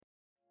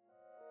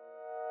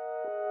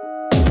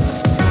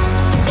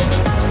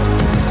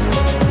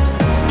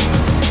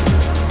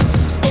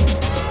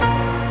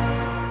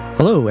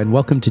Hello and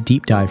welcome to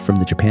Deep Dive from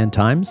the Japan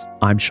Times.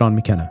 I'm Sean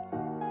McKenna.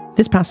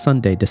 This past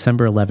Sunday,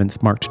 December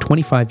 11th, marked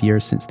 25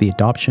 years since the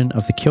adoption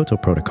of the Kyoto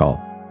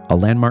Protocol, a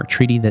landmark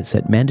treaty that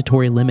set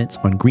mandatory limits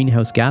on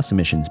greenhouse gas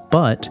emissions,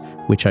 but,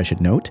 which I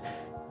should note,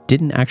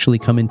 didn't actually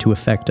come into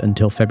effect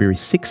until February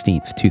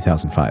 16th,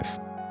 2005.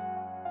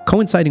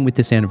 Coinciding with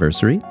this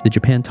anniversary, the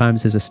Japan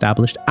Times has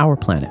established Our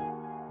Planet.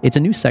 It's a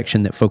new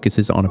section that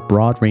focuses on a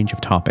broad range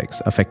of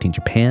topics affecting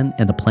Japan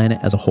and the planet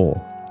as a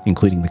whole,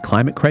 including the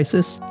climate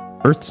crisis,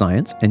 earth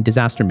science, and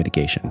disaster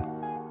mitigation.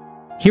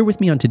 Here with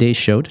me on today's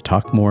show to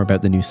talk more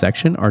about the new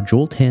section are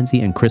Joel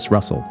Tansey and Chris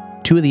Russell,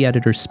 two of the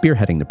editors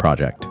spearheading the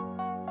project.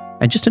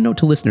 And just a note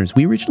to listeners,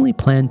 we originally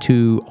planned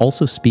to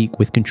also speak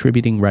with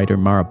contributing writer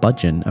Mara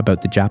Budgen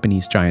about the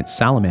Japanese giant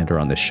salamander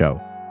on this show.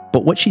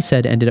 But what she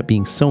said ended up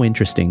being so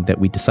interesting that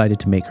we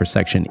decided to make her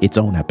section its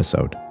own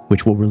episode,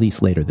 which we'll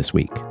release later this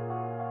week.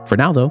 For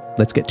now, though,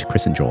 let's get to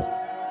Chris and Joel.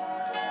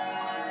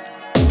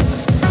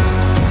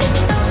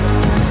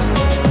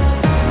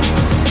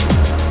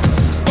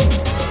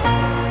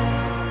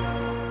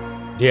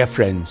 Dear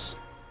friends,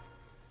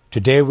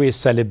 today we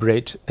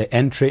celebrate the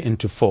entry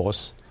into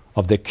force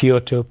of the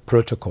Kyoto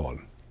Protocol.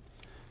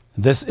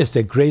 This is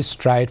a great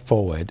stride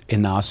forward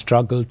in our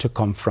struggle to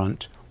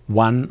confront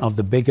one of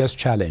the biggest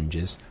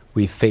challenges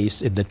we face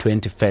in the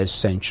 21st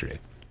century,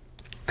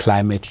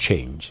 climate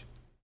change.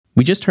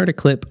 We just heard a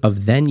clip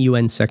of then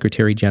UN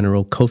Secretary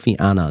General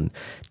Kofi Annan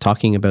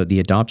talking about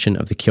the adoption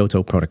of the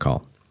Kyoto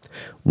Protocol.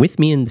 With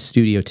me in the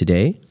studio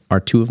today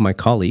are two of my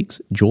colleagues,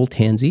 Joel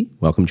Tansey.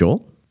 Welcome,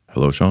 Joel.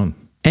 Hello, Sean.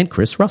 And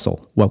Chris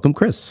Russell. Welcome,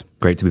 Chris.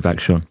 Great to be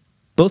back, Sean.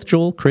 Both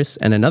Joel, Chris,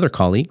 and another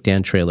colleague,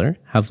 Dan Traylor,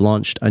 have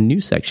launched a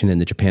new section in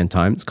the Japan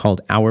Times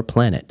called Our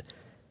Planet.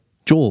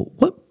 Joel,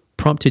 what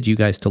prompted you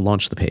guys to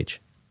launch the page?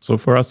 So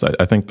for us,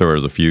 I think there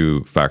was a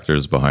few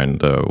factors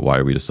behind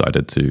why we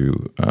decided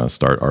to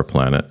start Our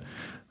Planet.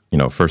 You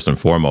know, first and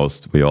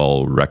foremost, we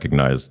all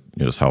recognized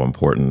just how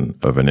important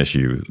of an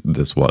issue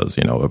this was.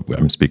 You know,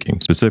 I'm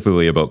speaking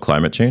specifically about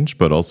climate change,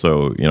 but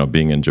also, you know,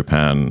 being in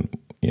Japan,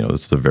 you know,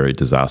 this is a very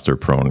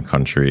disaster-prone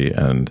country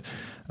and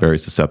very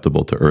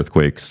susceptible to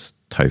earthquakes,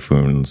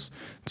 typhoons,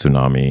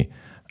 tsunami.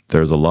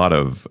 There's a lot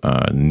of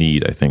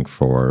need, I think,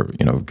 for,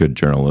 you know, good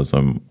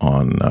journalism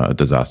on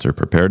disaster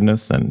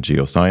preparedness and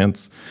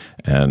geoscience.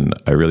 And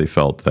I really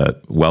felt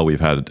that while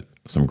we've had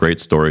some great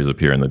stories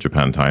appear in the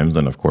Japan Times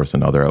and, of course,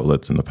 in other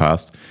outlets in the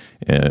past,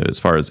 as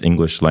far as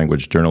English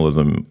language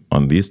journalism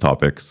on these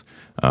topics,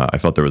 I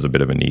felt there was a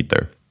bit of a need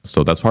there.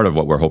 So that's part of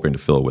what we're hoping to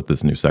fill with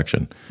this new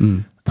section.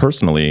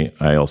 Personally,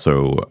 I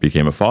also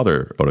became a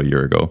father about a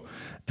year ago.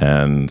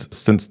 And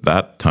since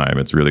that time,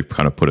 it's really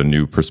kind of put a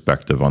new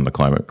perspective on the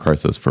climate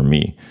crisis for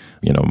me.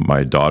 You know,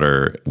 my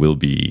daughter will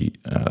be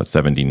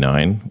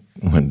 79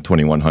 when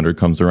 2100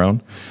 comes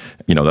around.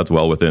 You know, that's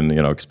well within,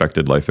 you know,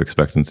 expected life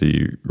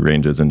expectancy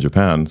ranges in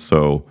Japan.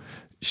 So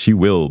she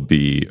will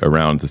be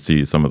around to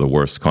see some of the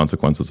worst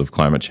consequences of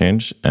climate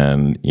change.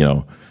 And, you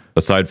know,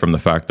 aside from the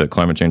fact that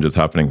climate change is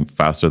happening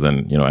faster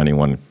than, you know,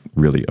 anyone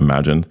really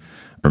imagined,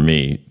 for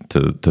me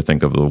to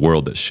think of the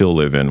world that she'll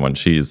live in when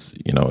she's,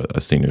 you know,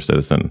 a senior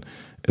citizen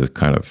is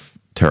kind of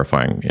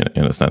terrifying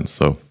in a sense.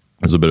 So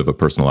there's a bit of a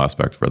personal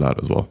aspect for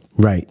that as well.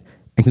 Right.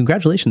 And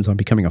congratulations on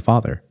becoming a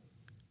father.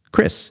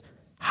 Chris,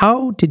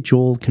 how did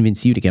Joel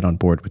convince you to get on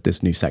board with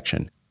this new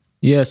section?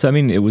 Yes, I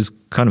mean, it was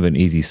kind of an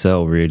easy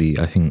sell, really,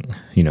 I think,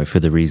 you know,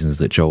 for the reasons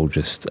that Joel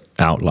just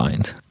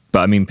outlined.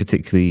 But I mean,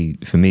 particularly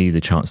for me,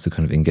 the chance to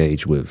kind of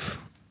engage with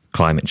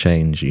climate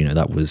change, you know,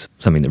 that was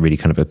something that really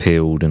kind of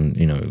appealed. And,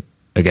 you know,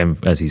 again,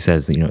 as he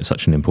says, you know, it's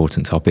such an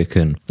important topic.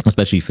 And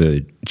especially for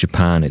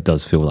Japan, it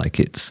does feel like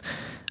it's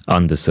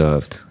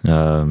underserved.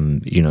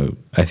 You know,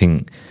 I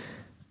think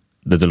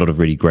there's a lot of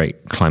really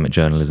great climate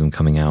journalism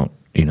coming out,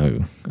 you know,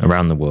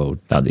 around the world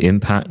about the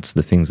impacts,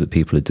 the things that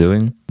people are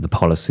doing, the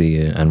policy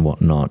and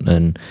whatnot.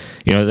 And,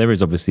 you know, there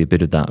is obviously a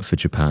bit of that for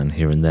Japan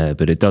here and there,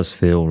 but it does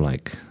feel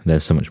like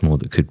there's so much more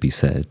that could be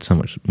said, so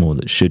much more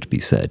that should be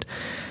said.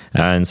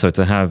 And so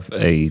to have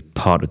a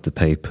part of the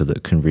paper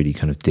that can really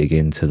kind of dig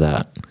into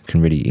that, can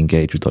really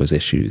engage with those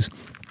issues,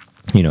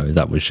 you know,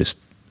 that was just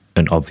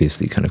an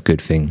obviously kind of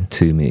good thing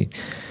to me.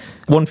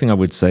 One thing I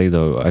would say,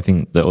 though, I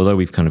think that although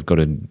we've kind of got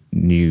a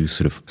new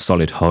sort of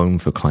solid home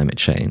for climate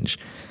change,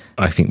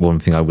 I think one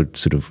thing I would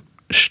sort of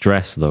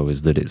stress, though,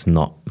 is that it's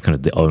not kind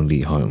of the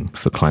only home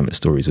for climate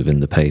stories within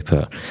the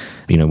paper.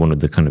 You know, one of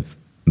the kind of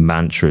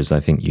mantras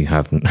I think you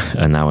have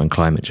now in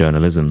climate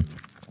journalism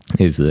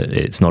is that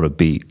it's not a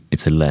beat,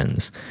 it's a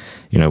lens.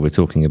 You know, we're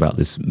talking about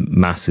this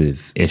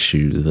massive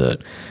issue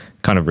that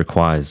kind of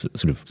requires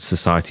sort of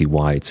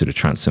society-wide sort of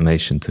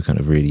transformation to kind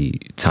of really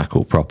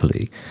tackle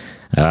properly.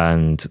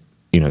 And,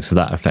 you know, so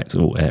that affects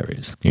all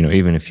areas. You know,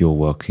 even if you're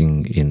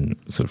working in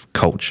sort of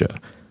culture,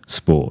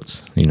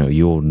 sports, you know,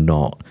 you're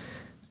not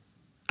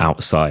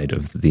outside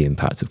of the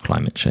impact of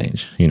climate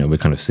change. You know, we're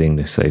kind of seeing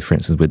this, say, for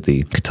instance, with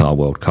the Qatar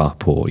World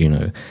Cup or, you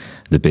know,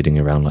 the bidding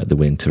around like the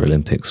Winter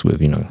Olympics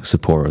with, you know,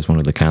 Sapporo as one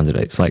of the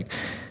candidates. Like,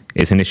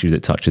 it's an issue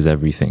that touches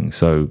everything.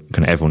 So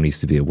kind of everyone needs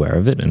to be aware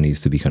of it and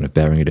needs to be kind of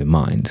bearing it in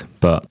mind.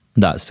 But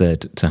that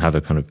said, to have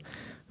a kind of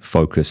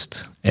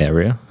focused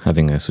area,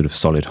 having a sort of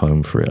solid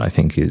home for it, I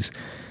think is,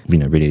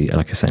 really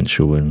like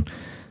essential. And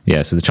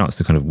yeah, so the chance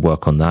to kind of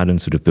work on that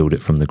and sort of build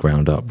it from the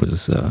ground up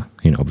was,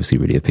 obviously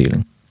really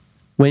appealing.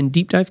 When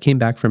Deep Dive came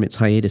back from its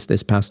hiatus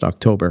this past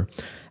October,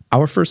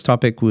 our first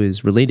topic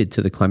was related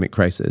to the climate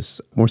crisis.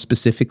 More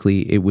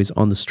specifically, it was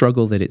on the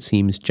struggle that it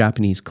seems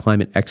Japanese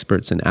climate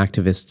experts and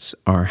activists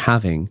are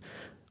having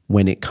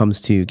when it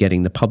comes to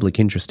getting the public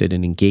interested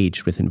and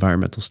engaged with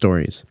environmental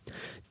stories.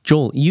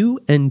 Joel, you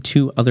and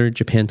two other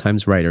Japan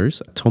Times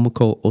writers,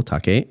 Tomoko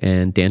Otake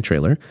and Dan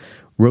Trailer,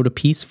 wrote a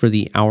piece for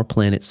the Our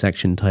Planet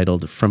section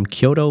titled "From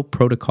Kyoto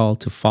Protocol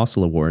to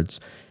Fossil Awards,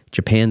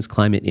 Japan's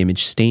Climate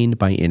Image Stained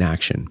by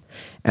Inaction."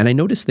 And I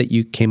noticed that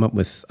you came up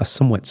with a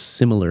somewhat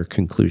similar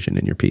conclusion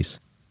in your piece.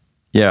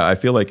 Yeah, I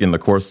feel like in the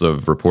course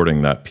of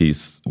reporting that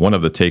piece, one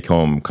of the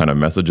take-home kind of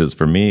messages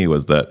for me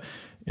was that,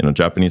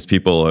 Japanese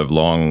people have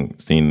long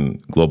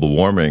seen global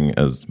warming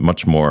as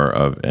much more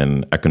of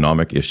an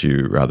economic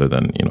issue rather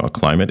than, a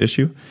climate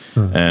issue.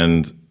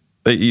 And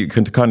you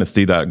can kind of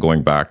see that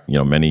going back,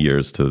 many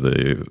years to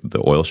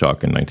the oil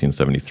shock in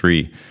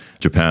 1973.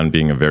 Japan,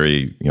 being a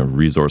very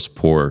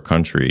resource-poor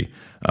country,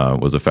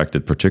 was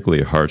affected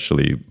particularly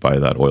harshly by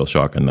that oil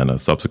shock and then a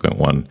subsequent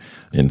one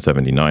in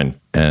 79.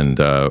 And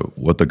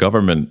what the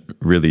government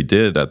really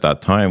did at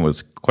that time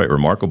was quite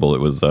remarkable.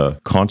 It was a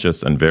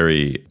conscious and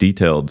very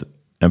detailed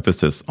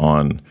emphasis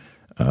on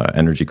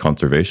energy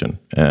conservation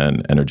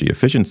and energy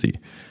efficiency.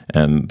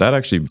 And that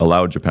actually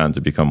allowed Japan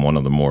to become one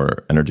of the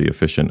more energy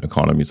efficient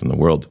economies in the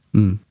world.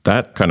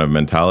 That kind of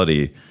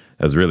mentality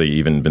has really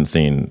even been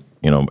seen,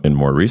 in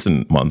more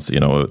recent months,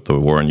 the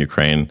war in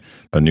Ukraine,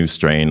 a new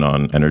strain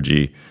on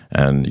energy,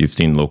 and you've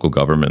seen local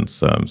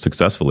governments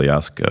successfully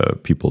ask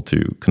people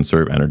to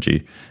conserve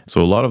energy.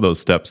 So a lot of those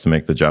steps to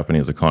make the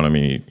Japanese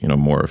economy,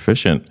 more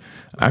efficient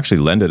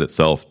actually lended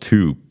itself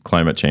to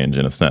climate change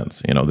in a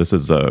sense. This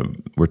is,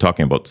 we're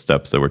talking about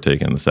steps that were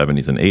taken in the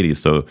 70s and 80s.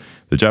 So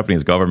the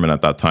Japanese government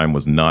at that time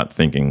was not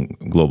thinking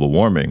global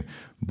warming,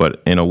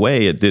 but in a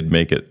way it did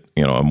make it,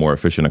 a more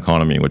efficient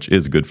economy, which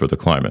is good for the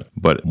climate.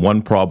 But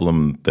one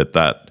problem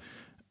that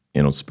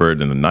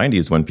spurred in the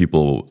 90s when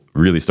people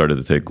really started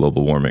to take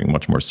global warming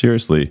much more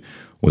seriously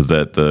was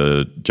that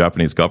the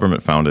Japanese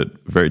government found it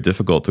very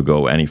difficult to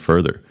go any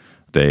further.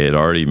 They had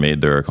already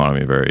made their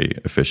economy very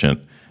efficient,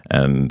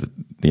 and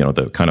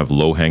the kind of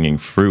low-hanging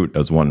fruit,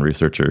 as one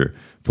researcher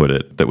put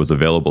it, that was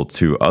available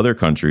to other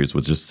countries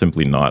was just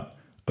simply not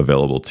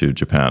available to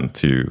Japan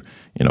to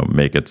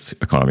make its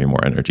economy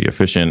more energy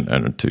efficient,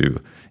 and to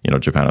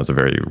Japan has a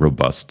very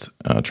robust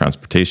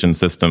transportation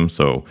system,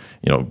 so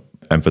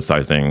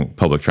emphasizing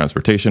public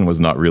transportation was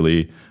not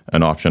really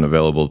an option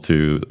available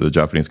to the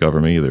Japanese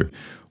government either.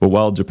 But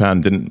while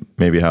Japan didn't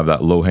maybe have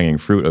that low-hanging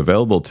fruit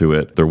available to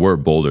it, there were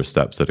bolder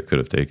steps that it could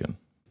have taken.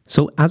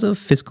 So as of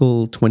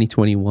fiscal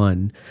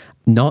 2021,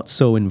 not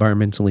so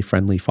environmentally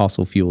friendly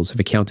fossil fuels have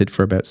accounted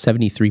for about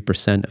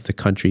 73% of the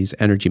country's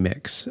energy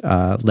mix,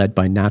 led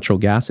by natural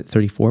gas at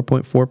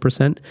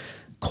 34.4%,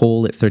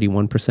 coal at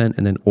 31%,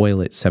 and then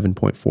oil at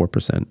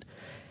 7.4%.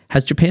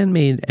 Has Japan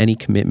made any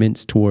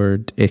commitments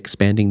toward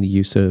expanding the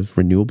use of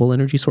renewable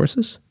energy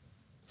sources?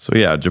 So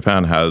yeah,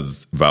 Japan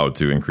has vowed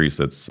to increase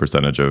its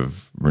percentage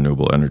of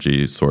renewable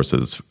energy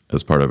sources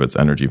as part of its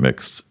energy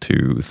mix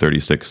to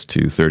 36 to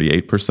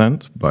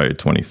 38% by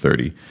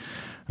 2030.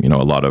 A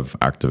lot of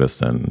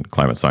activists and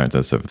climate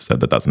scientists have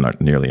said that that's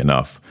not nearly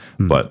enough,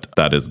 but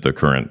that is the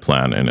current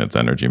plan in its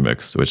energy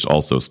mix, which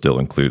also still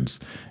includes,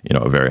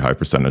 a very high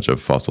percentage of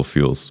fossil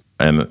fuels.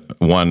 And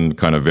one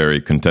kind of very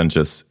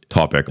contentious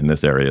topic in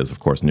this area is, of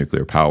course,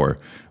 nuclear power,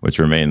 which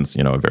remains,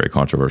 a very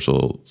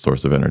controversial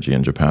source of energy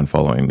in Japan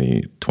following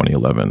the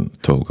 2011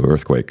 Tohoku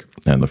earthquake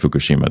and the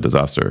Fukushima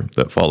disaster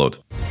that followed.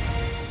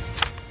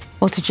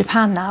 Well, to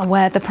Japan now,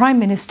 where the Prime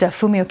Minister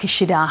Fumio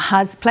Kishida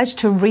has pledged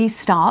to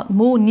restart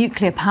more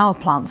nuclear power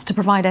plants to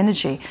provide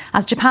energy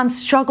as Japan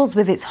struggles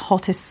with its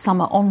hottest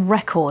summer on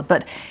record.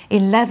 But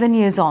 11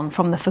 years on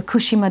from the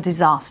Fukushima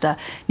disaster,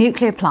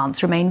 nuclear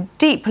plants remain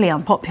deeply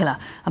unpopular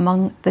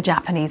among the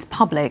Japanese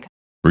public.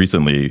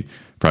 Recently,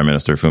 Prime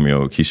Minister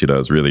Fumio Kishida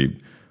has really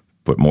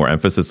put more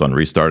emphasis on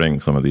restarting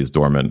some of these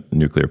dormant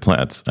nuclear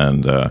plants,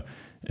 and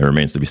it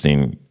remains to be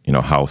seen,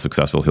 how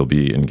successful he'll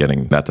be in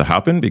getting that to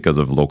happen because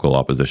of local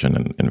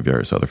opposition and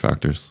various other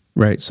factors.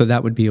 Right. So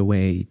that would be a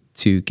way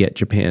to get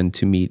Japan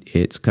to meet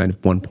its kind of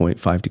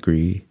 1.5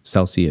 degree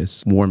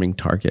Celsius warming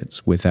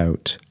targets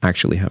without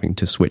actually having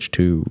to switch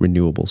to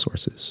renewable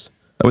sources.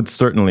 That would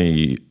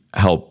certainly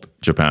help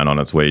Japan on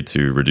its way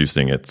to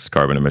reducing its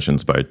carbon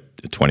emissions by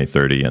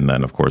 2030. And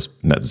then, of course,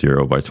 net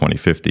zero by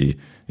 2050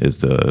 is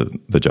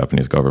the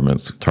Japanese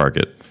government's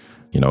target.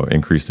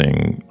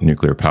 Increasing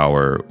nuclear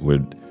power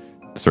would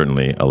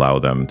certainly allow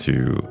them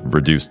to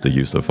reduce the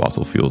use of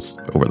fossil fuels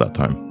over that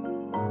time.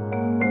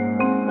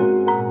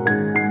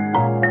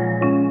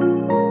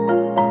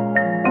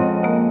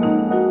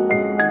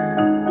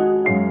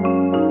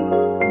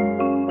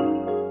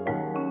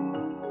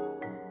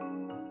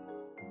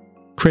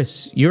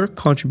 Chris, your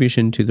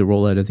contribution to the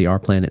rollout of the Our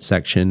Planet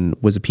section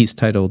was a piece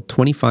titled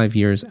 25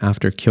 Years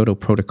After Kyoto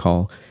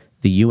Protocol,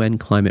 the UN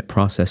Climate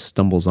Process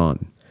Stumbles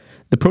On.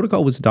 The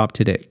protocol was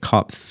adopted at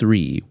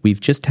COP3. We've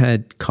just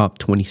had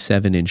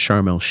COP27 in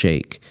Sharm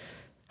el-Sheikh.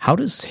 How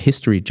does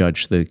history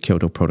judge the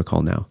Kyoto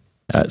Protocol now?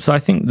 So I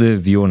think the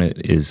view on it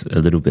is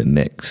a little bit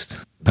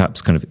mixed.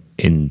 Perhaps kind of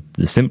in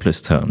the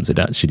simplest terms, it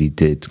actually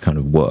did kind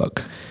of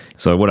work.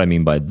 So what I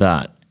mean by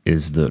that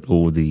is that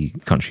all the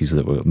countries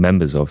that were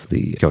members of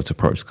the Kyoto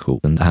Protocol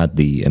and had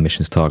the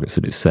emissions targets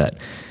that it set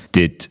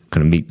did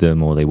kind of meet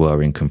them, or they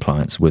were in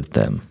compliance with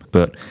them.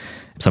 But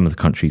some of the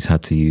countries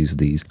had to use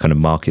these kind of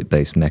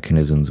market-based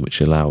mechanisms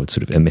which allowed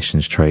sort of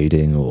emissions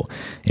trading or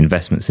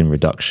investments in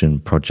reduction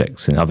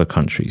projects in other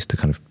countries to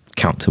kind of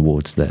count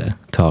towards their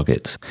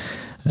targets.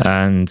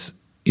 And,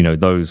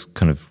 those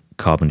kind of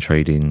carbon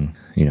trading,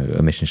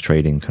 emissions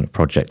trading kind of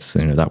projects,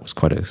 that was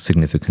quite a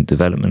significant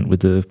development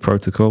with the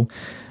protocol.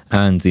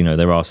 And,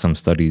 there are some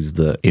studies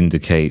that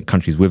indicate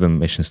countries with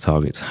emissions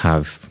targets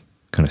have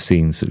kind of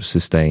seen sort of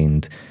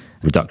sustained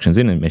reductions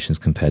in emissions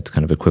compared to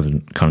kind of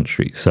equivalent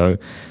countries. So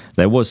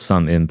there was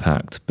some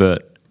impact,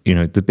 but,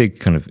 the big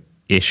kind of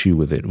issue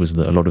with it was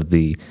that a lot of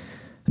the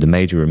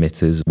major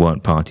emitters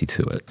weren't party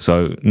to it.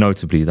 So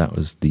notably, that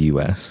was the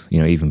US.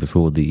 Even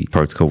before the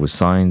protocol was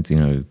signed,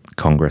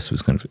 Congress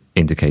was kind of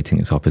indicating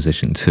its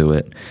opposition to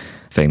it.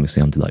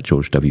 Famously under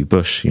George W.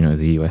 Bush,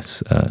 the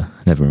US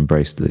never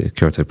embraced the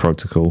Kyoto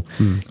Protocol.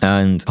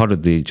 And part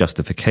of the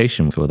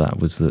justification for that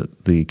was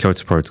that the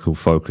Kyoto Protocol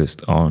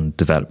focused on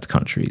developed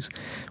countries,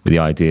 with the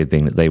idea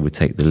being that they would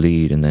take the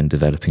lead and then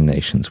developing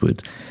nations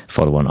would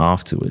follow on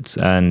afterwards.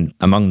 And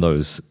among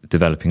those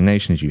developing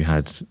nations, you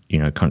had,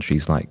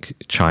 countries like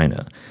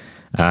China.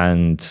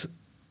 And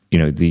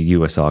the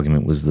US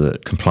argument was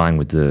that complying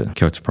with the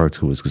Kyoto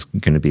Protocol was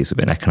going to be sort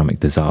of an economic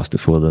disaster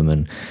for them,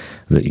 and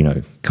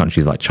that,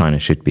 countries like China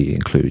should be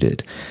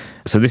included.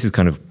 So this is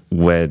kind of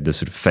where the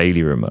sort of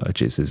failure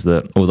emerges, is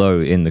that although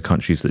in the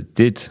countries that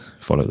did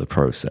follow the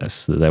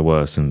process, that there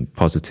were some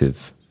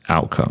positive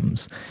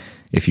outcomes,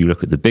 if you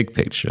look at the big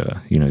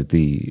picture,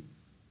 the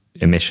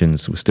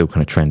emissions were still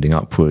kind of trending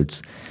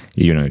upwards.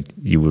 You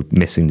were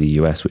missing the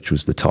US, which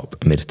was the top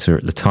emitter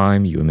at the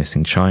time. You were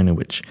missing China,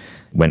 which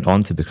went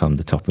on to become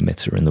the top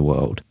emitter in the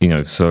world.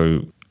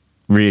 So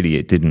really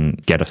it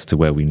didn't get us to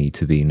where we need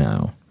to be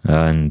now.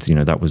 And,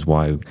 that was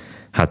why we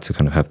had to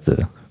kind of have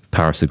the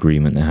Paris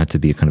Agreement. There had to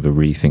be a kind of a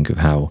rethink of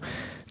how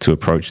to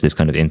approach this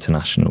kind of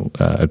international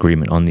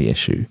agreement on the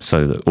issue,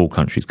 so that all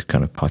countries could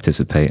kind of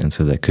participate and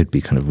so there could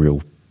be kind of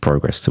real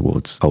progress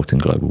towards halting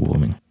global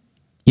warming.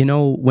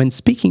 When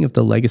speaking of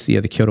the legacy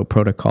of the Kyoto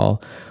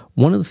Protocol,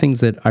 one of the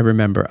things that I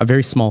remember, a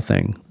very small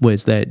thing,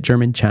 was that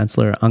German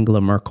Chancellor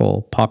Angela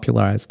Merkel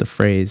popularized the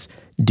phrase,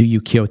 "Do you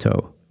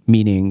Kyoto?"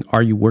 meaning,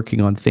 are you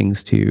working on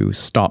things to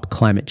stop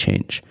climate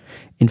change?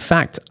 In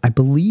fact, I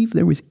believe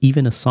there was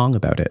even a song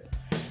about it.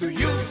 Do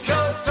you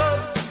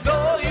Kyoto? Do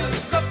you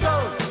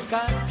Kyoto?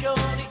 Kankyou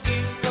ni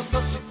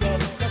ikoto shite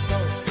koto.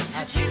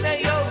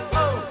 Hajimeyo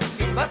o,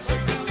 imasu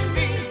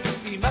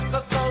ni,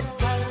 imakoto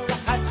kara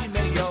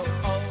hajimeyo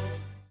o.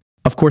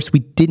 Of course, we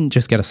didn't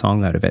just get a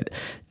song out of it.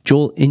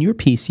 Joel, in your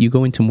piece, you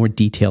go into more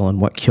detail on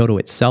what Kyoto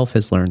itself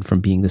has learned from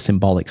being the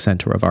symbolic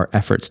center of our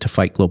efforts to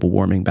fight global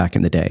warming back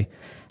in the day.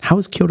 How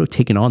has Kyoto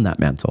taken on that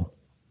mantle?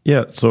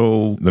 Yeah,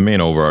 so the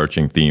main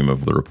overarching theme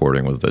of the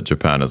reporting was that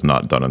Japan has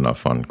not done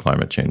enough on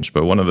climate change.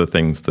 But one of the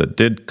things that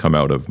did come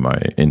out of my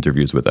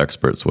interviews with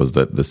experts was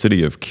that the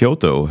city of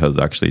Kyoto has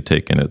actually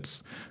taken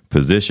its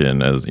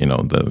position as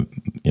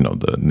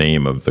the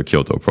name of the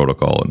Kyoto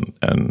Protocol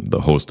and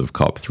the host of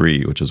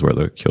COP3, which is where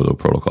the Kyoto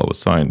Protocol was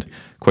signed,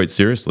 quite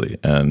seriously.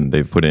 And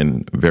they've put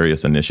in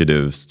various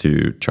initiatives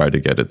to try to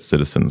get its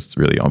citizens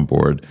really on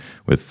board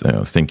with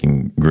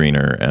thinking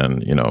greener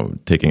and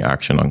taking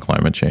action on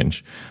climate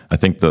change. I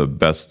think the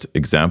best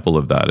example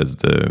of that is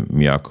the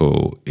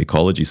Miyako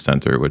Ecology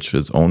Center, which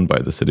is owned by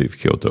the city of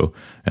Kyoto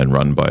and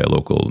run by a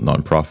local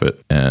nonprofit.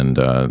 And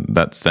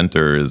that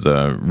center is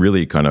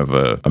really kind of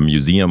a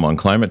museum on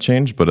climate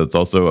change, but it's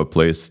also a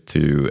place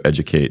to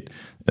educate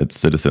its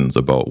citizens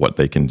about what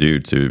they can do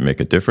to make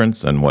a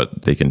difference and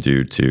what they can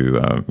do to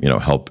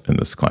help in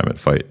this climate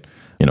fight.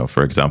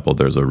 For example,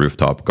 there's a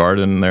rooftop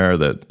garden there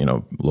that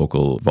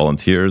local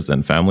volunteers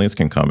and families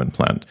can come and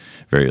plant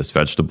various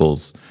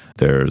vegetables.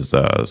 There's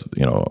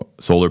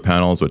solar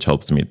panels, which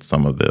helps meet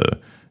some of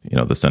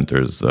the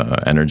center's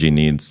energy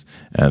needs.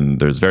 And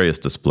there's various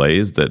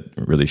displays that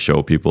really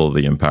show people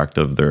the impact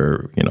of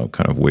their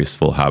kind of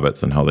wasteful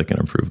habits and how they can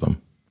improve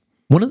them.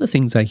 One of the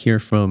things I hear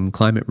from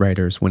climate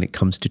writers when it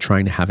comes to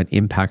trying to have an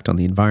impact on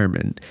the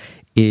environment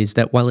is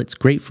that while it's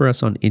great for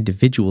us on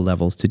individual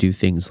levels to do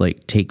things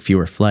like take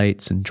fewer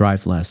flights and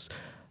drive less,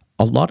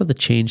 a lot of the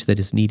change that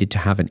is needed to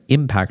have an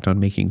impact on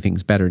making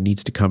things better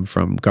needs to come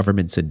from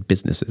governments and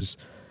businesses.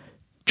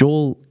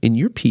 Joel, in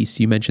your piece,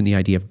 you mentioned the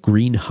idea of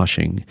green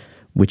hushing,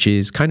 which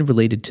is kind of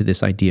related to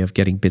this idea of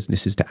getting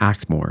businesses to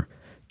act more.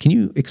 Can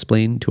you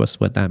explain to us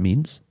what that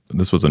means?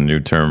 This was a new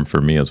term for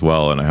me as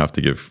well, and I have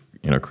to give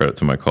credit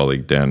to my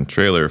colleague Dan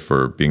Trailer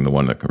for being the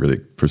one that really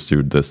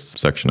pursued this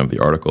section of the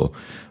article.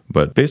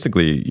 But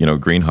basically,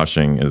 green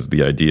hushing is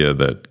the idea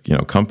that,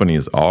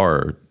 companies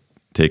are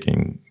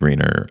taking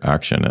greener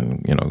action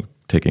and,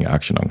 taking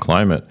action on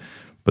climate,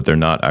 but they're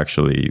not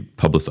actually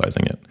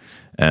publicizing it.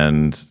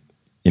 And,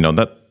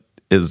 that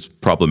is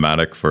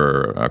problematic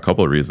for a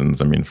couple of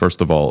reasons. I mean, first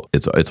of all,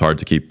 it's hard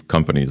to keep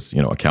companies,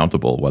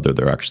 accountable whether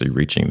they're actually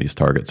reaching these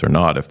targets or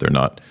not if they're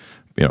not,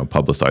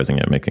 publicizing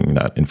it, making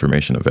that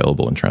information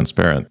available and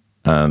transparent.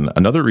 And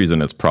another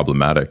reason it's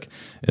problematic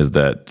is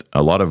that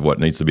a lot of what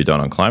needs to be done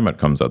on climate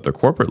comes at the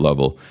corporate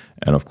level.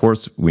 And of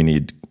course, we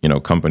need,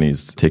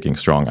 companies taking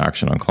strong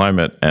action on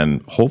climate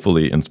and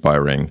hopefully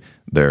inspiring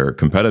their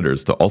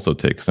competitors to also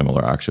take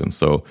similar actions.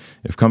 So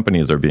if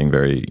companies are being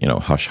very,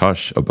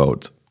 hush-hush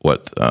about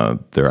what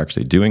they're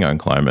actually doing on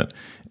climate,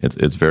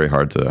 it's very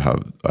hard to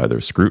have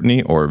either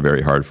scrutiny or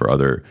very hard for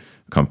other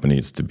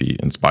companies to be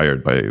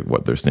inspired by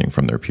what they're seeing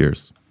from their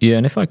peers. Yeah,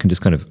 and if I can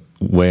just kind of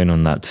weigh in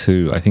on that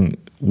too, I think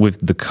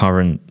with the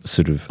current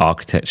sort of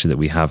architecture that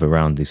we have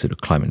around these sort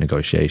of climate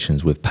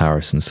negotiations with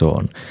Paris and so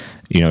on,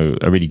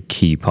 a really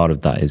key part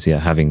of that is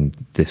having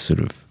this sort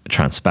of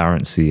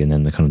transparency and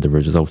then the kind of the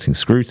resulting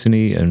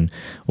scrutiny and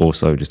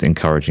also just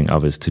encouraging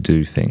others to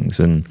do things.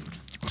 And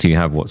so you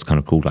have what's kind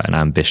of called like an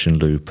ambition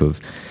loop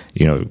of,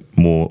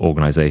 more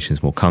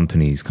organizations, more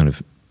companies kind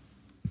of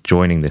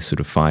joining this sort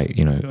of fight,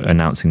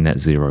 announcing net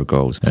zero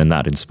goals and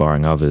that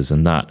inspiring others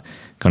and that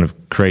kind of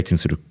creating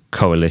sort of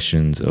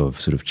coalitions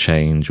of sort of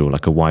change or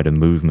like a wider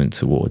movement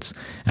towards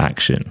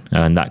action.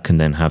 And that can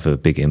then have a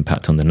big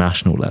impact on the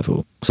national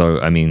level. So,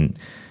 I mean,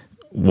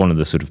 one of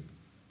the sort of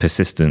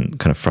persistent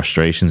kind of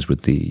frustrations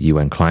with the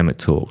UN climate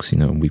talks,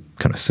 and we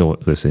kind of saw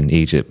this in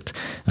Egypt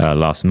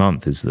last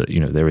month, is that,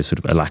 there is sort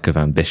of a lack of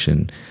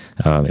ambition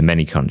in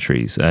many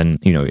countries. And,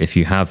 if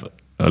you have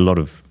a lot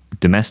of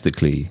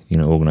domestically,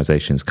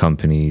 organizations,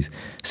 companies,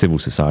 civil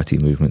society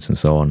movements and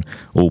so on,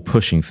 all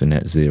pushing for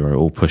net zero,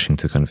 all pushing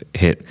to kind of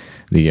hit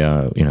the,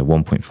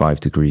 1.5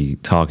 degree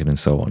target and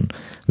so on,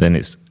 then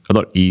it's a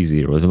lot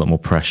easier or there's a lot more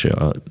pressure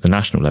at the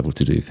national level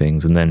to do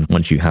things. And then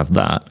once you have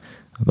that,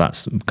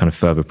 that's kind of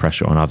further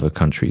pressure on other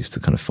countries to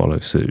kind of follow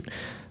suit.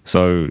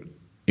 So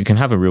it can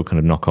have a real kind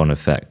of knock-on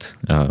effect,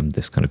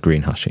 this kind of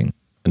green hushing.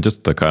 And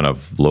just to kind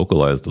of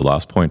localize the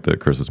last point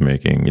that Chris is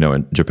making,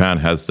 Japan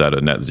has set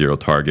a net zero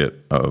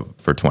target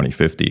for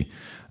 2050,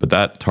 but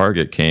that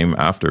target came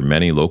after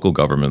many local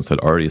governments had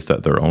already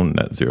set their own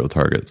net zero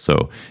targets.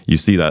 So you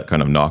see that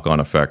kind of knock-on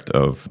effect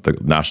of the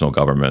national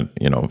government,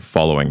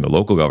 following the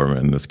local government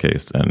in this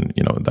case, and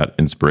that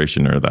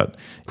inspiration or that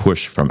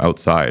push from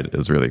outside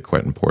is really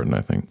quite important,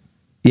 I think.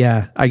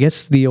 Yeah, I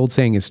guess the old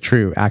saying is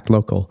true, act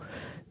local.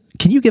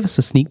 Can you give us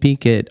a sneak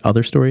peek at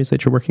other stories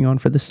that you're working on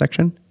for this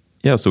section?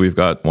 Yeah, so we've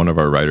got one of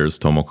our writers,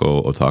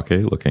 Tomoko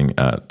Otake, looking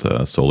at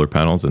solar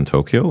panels in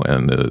Tokyo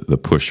and the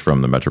push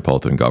from the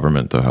metropolitan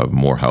government to have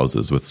more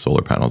houses with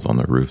solar panels on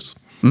their roofs.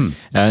 Mm.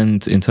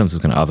 And in terms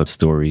of kind of other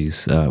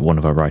stories, one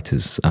of our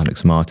writers,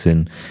 Alex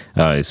Martin,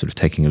 is sort of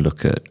taking a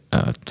look at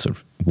sort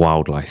of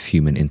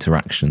wildlife-human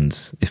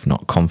interactions, if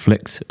not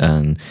conflict,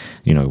 and,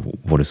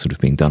 what is sort of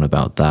being done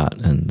about that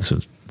and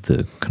sort of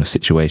the kind of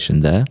situation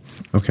there.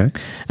 Okay.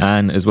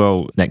 And as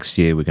well, next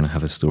year we're going to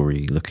have a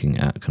story looking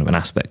at kind of an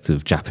aspect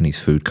of Japanese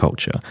food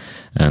culture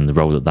and the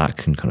role that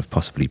can kind of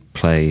possibly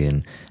play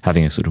in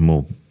having a sort of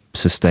more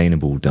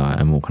sustainable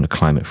diet, a more kind of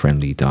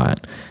climate-friendly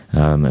diet,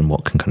 and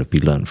what can kind of be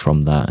learned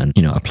from that and,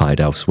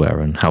 applied elsewhere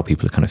and how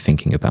people are kind of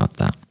thinking about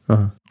that.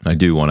 Uh-huh. I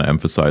do want to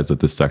emphasize that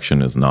this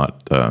section is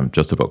not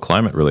just about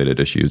climate-related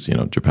issues.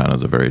 Japan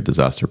is a very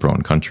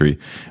disaster-prone country.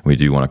 We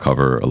do want to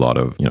cover a lot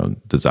of,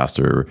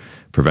 disaster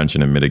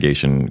prevention and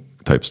mitigation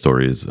type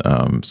stories.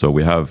 So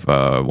we have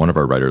one of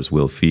our writers,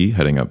 Will Fee,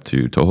 heading up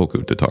to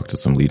Tohoku to talk to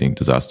some leading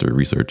disaster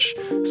research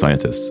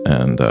scientists,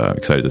 and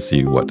excited to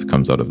see what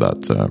comes out of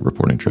that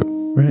reporting trip.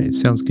 Right,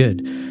 sounds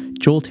good.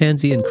 Joel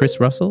Tansey and Chris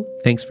Russell,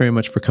 thanks very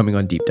much for coming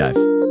on Deep Dive.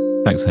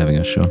 Thanks for having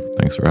us, Sean.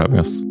 Thanks for having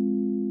us.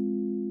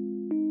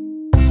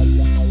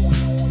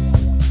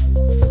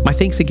 My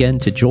thanks again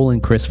to Joel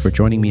and Chris for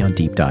joining me on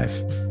Deep Dive.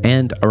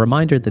 And a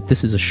reminder that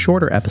this is a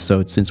shorter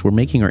episode since we're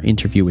making our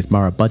interview with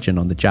Mara Budgeon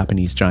on the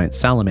Japanese giant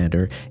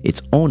salamander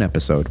its own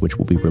episode, which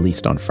will be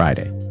released on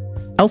Friday.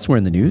 Elsewhere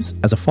in the news,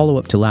 as a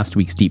follow-up to last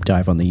week's deep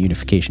dive on the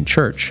Unification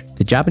Church,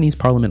 the Japanese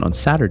parliament on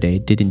Saturday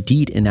did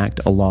indeed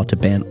enact a law to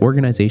ban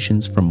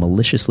organizations from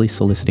maliciously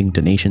soliciting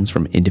donations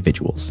from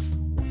individuals.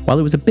 While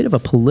it was a bit of a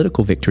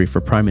political victory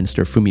for Prime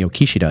Minister Fumio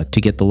Kishida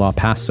to get the law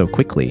passed so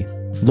quickly,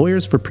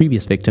 lawyers for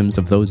previous victims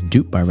of those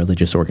duped by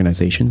religious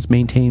organizations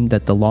maintain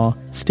that the law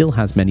still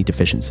has many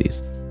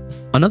deficiencies.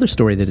 Another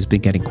story that has been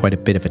getting quite a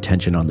bit of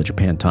attention on the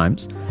Japan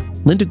Times,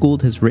 Linda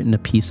Gould has written a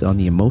piece on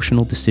the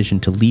emotional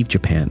decision to leave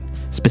Japan,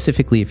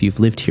 specifically if you've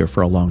lived here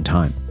for a long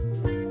time.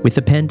 With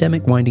the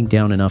pandemic winding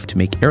down enough to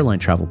make airline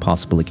travel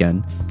possible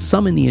again,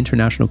 some in the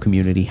international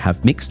community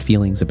have mixed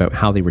feelings about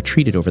how they were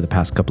treated over the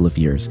past couple of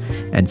years,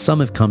 and some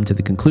have come to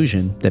the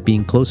conclusion that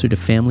being closer to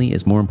family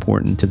is more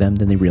important to them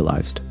than they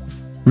realized.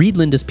 Read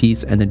Linda's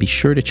piece and then be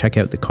sure to check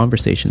out the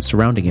conversation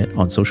surrounding it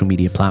on social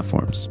media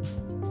platforms.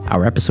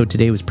 Our episode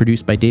today was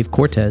produced by Dave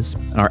Cortez,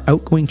 our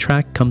outgoing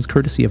track comes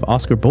courtesy of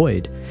Oscar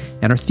Boyd,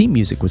 and our theme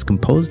music was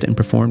composed and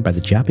performed by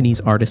the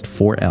Japanese artist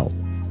 4L.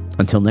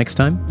 Until next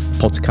time,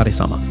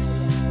 Potsukare-sama.